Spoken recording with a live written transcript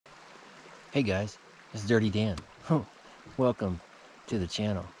Hey guys, it's Dirty Dan. Welcome to the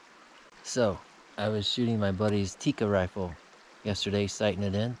channel. So, I was shooting my buddy's Tika rifle yesterday, sighting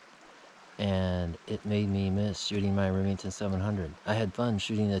it in, and it made me miss shooting my Remington 700. I had fun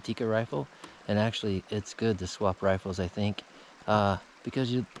shooting the Tika rifle, and actually, it's good to swap rifles, I think,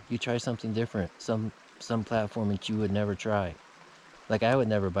 because you try something different, some platform that you would never try. Like, I would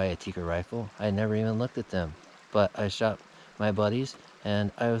never buy a Tika rifle. I never even looked at them. But I shot my buddies,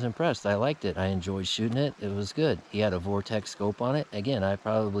 and I was impressed. I liked it. I enjoyed shooting it. It was good. He had a Vortex scope on it. Again, I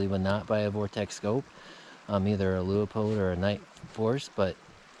probably would not buy a Vortex scope. Either a Leupold or a Night Force, but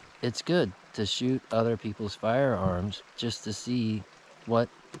it's good to shoot other people's firearms just to see what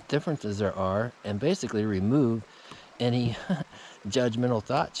differences there are and basically remove any judgmental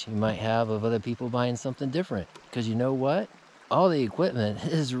thoughts you might have of other people buying something different. Because you know what? All the equipment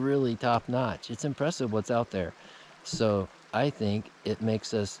is really top notch. It's impressive what's out there. So I think it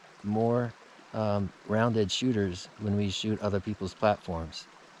makes us more rounded shooters when we shoot other people's platforms.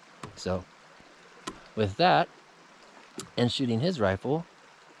 So with that and shooting his rifle,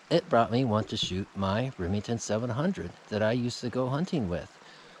 it brought me want to shoot my Remington 700 that I used to go hunting with.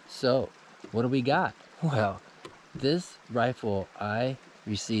 So what do we got? Well, this rifle I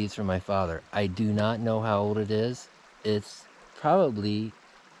received from my father. I do not know how old it is. It's probably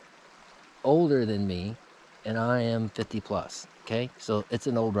older than me, and I am 50 plus. Okay, so it's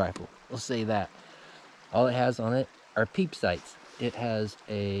an old rifle. We'll say that. All it has on it are Peep Sights. It has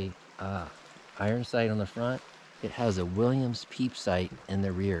a iron sight on the front. It has a Williams Peep Sight in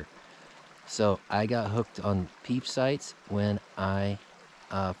the rear. So I got hooked on Peep Sights when I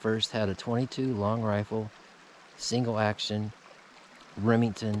first had a 22 long rifle, single action,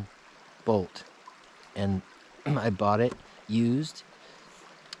 Remington bolt, and I bought it used.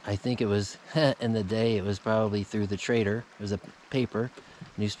 I think it was in the day, it was probably through the Trader. It was a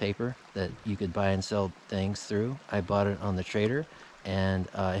newspaper that you could buy and sell things through. I bought it on the Trader, and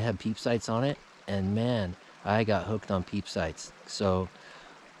it had Peep Sights on it, and man, I got hooked on Peep Sights. So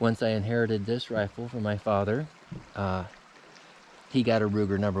once I inherited this rifle from my father, he got a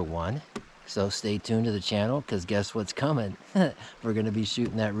Ruger #1. So stay tuned to the channel, because guess what's coming? We're going to be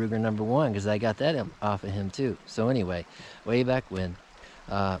shooting that Ruger #1, because I got that off of him too. So anyway, way back when,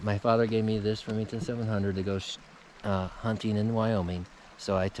 my father gave me this Remington 700 to go hunting in Wyoming.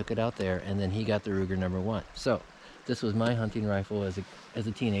 So I took it out there, and then he got the Ruger #1. So this was my hunting rifle as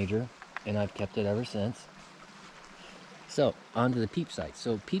a teenager, and I've kept it ever since. So on to the Peep Sights.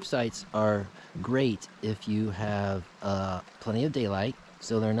 So Peep Sights are great if you have plenty of daylight.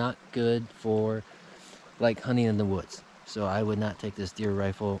 So they're not good for like hunting in the woods. So I would not take this deer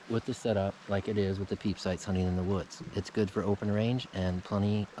rifle with the setup like it is with the Peep Sights hunting in the woods. It's good for open range and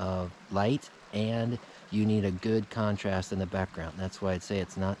plenty of light, and you need a good contrast in the background. That's why I'd say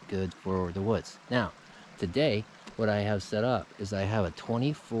it's not good for the woods. Now, today, what I have set up is I have a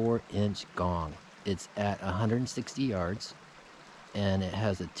 24-inch gong. It's at 160 yards, and it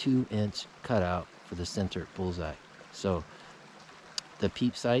has a 2-inch cutout for the center bullseye. So the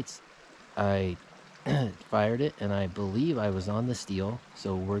Peep Sights, I fired it, and I believe I was on the steel,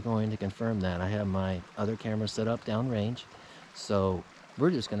 so we're going to confirm that. I have my other camera set up downrange, so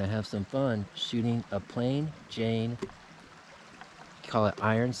we're just going to have some fun shooting a plain Jane, call it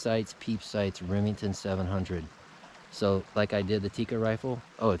iron sights, Peep Sights, Remington 700. So like I did the Tika rifle.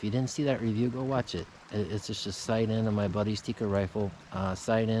 Oh, if you didn't see that review, go watch it. It's just a sight in on my buddy's Tika rifle,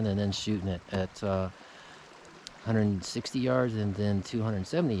 sight in and then shooting it at 160 yards and then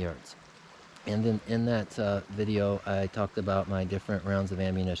 270 yards. And then in that video, I talked about my different rounds of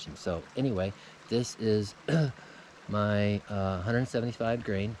ammunition. So anyway, this is my 175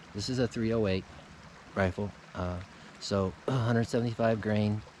 grain. This is a 308 rifle. So 175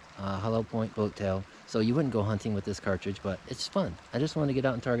 grain hollow point boat tail. So you wouldn't go hunting with this cartridge, but it's fun. I just wanted to get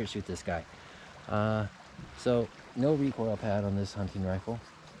out and target shoot this guy. So no recoil pad on this hunting rifle.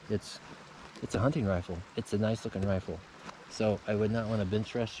 It's a hunting rifle. It's a nice looking rifle. So I would not want to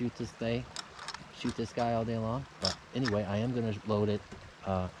bench rest shoot this guy all day long. But anyway, I am going to load it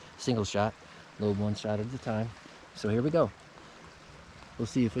single shot, load one shot at a time. So here we go. We'll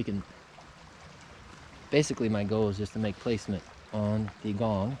see if we can. Basically, my goal is just to make placement on the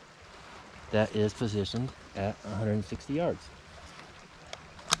gong that is positioned at 160 yards.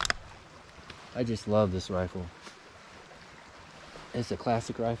 I just love this rifle. It's a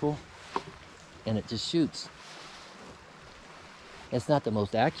classic rifle, and it just shoots. It's not the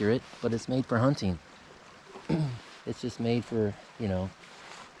most accurate, but it's made for hunting. It's just made for, you know,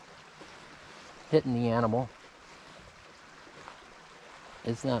 hitting the animal.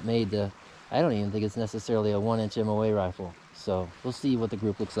 It's not made to, I don't even think it's necessarily a 1-inch MOA rifle. So we'll see what the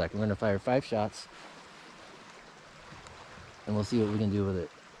group looks like. I'm going to fire 5 shots, and we'll see what we can do with it.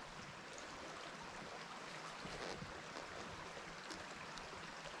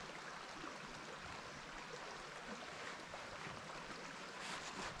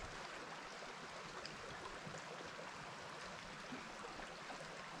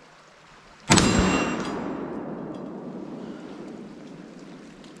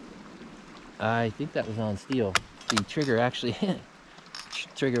 I think that was on steel. The trigger actually,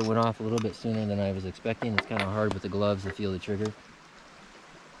 trigger went off a little bit sooner than I was expecting. It's kind of hard with the gloves to feel the trigger.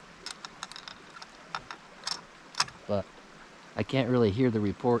 But I can't really hear the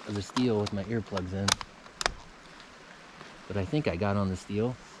report of the steel with my earplugs in. But I think I got on the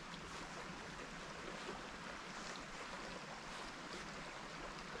steel.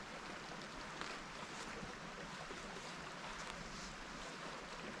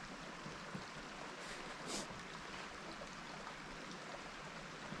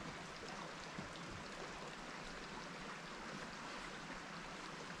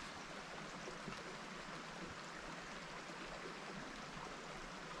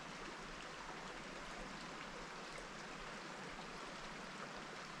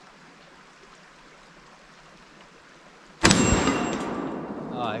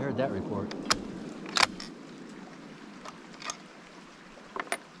 Oh, I heard that report.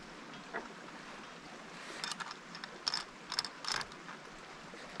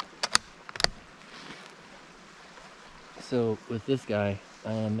 So with this guy,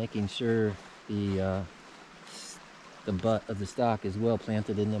 I am making sure the butt of the stock is well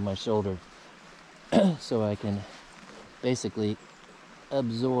planted into my shoulder, so I can basically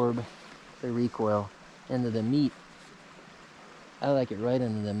absorb the recoil into the meat. I like it right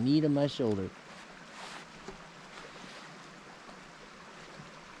into the meat of my shoulder.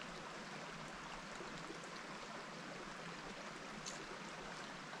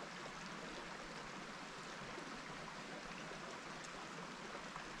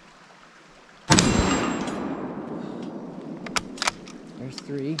 There's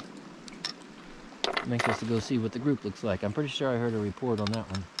 3. I'm anxious to go see what the group looks like. I'm pretty sure I heard a report on that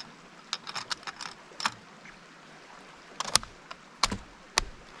one.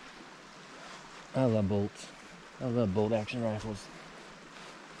 I love bolts. I love bolt action rifles.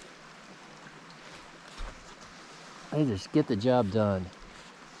 They just get the job done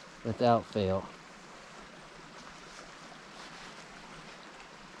without fail.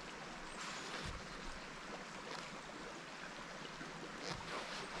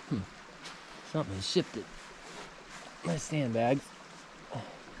 Something shifted. My sandbags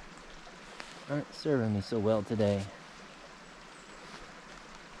aren't serving me so well today.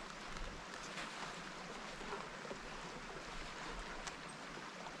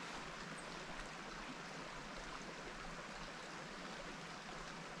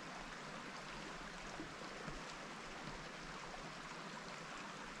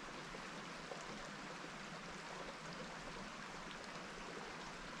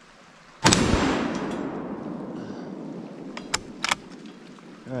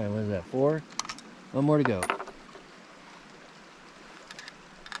 Alright, what is that, 4? One more to go.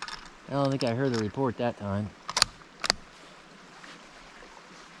 I don't think I heard the report that time.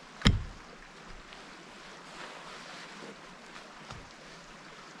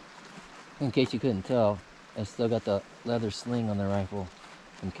 In case you couldn't tell, I still got the leather sling on the rifle.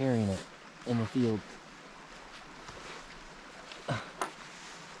 I'm carrying it in the field.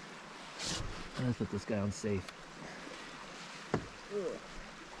 Let's put this guy on safe.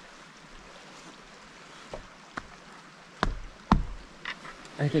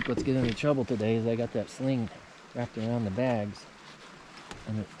 I think what's getting me trouble today is I got that sling wrapped around the bags,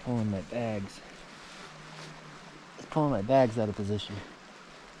 and it's pulling my bags. It's pulling my bags out of position.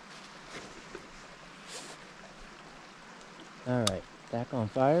 Alright, back on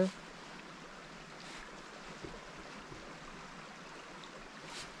fire.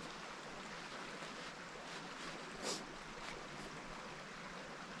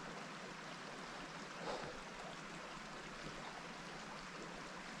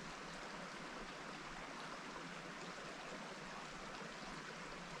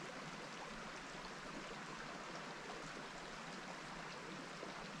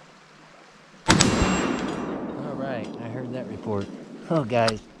 I heard that report. Oh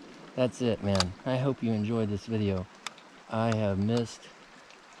guys, that's it, man. I hope you enjoyed this video. I have missed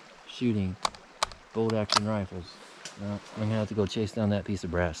shooting bolt action rifles. I'm gonna have to go chase down that piece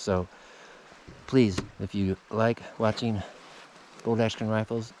of brass. So please, if you like watching bolt action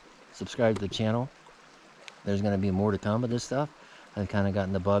rifles, subscribe to the channel. There's gonna be more to come of this stuff. I've kind of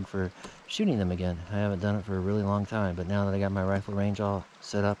gotten the bug for shooting them again. I haven't done it for a really long time, but now that I got my rifle range all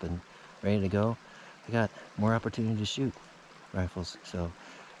set up and ready to go, I got more opportunity to shoot rifles. So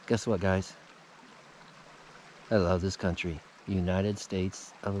guess what, guys? I love this country, United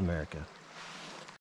States of America.